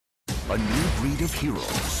a new breed of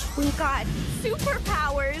heroes. We've got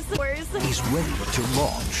superpowers. He's ready to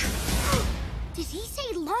launch. Did he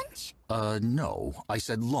say lunch? No. I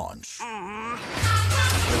said launch.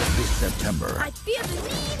 This September. I feel the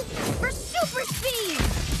need for super speed.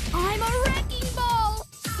 I'm a wrecking ball.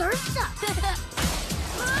 Surf's up.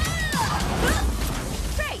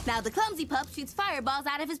 Great! Now the clumsy pup shoots fireballs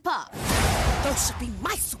out of his paw. Those should be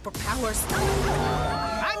my superpowers.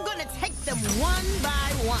 I'm gonna take them one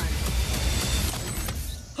by one.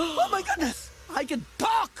 Oh my goodness! I can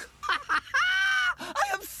talk! I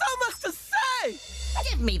have so much to say!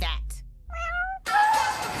 Give me that.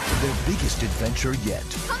 Their biggest adventure yet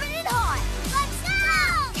Coming in hot.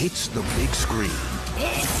 Let's go! hits the big screen.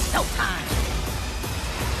 It's showtime.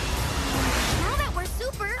 Now that we're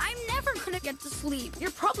super, I'm never gonna get to sleep.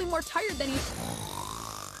 You're probably more tired than you.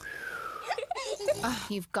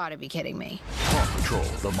 You've got to be kidding me. PAW Patrol,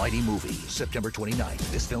 the Mighty Movie, September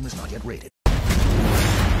 29th. This film is not yet rated.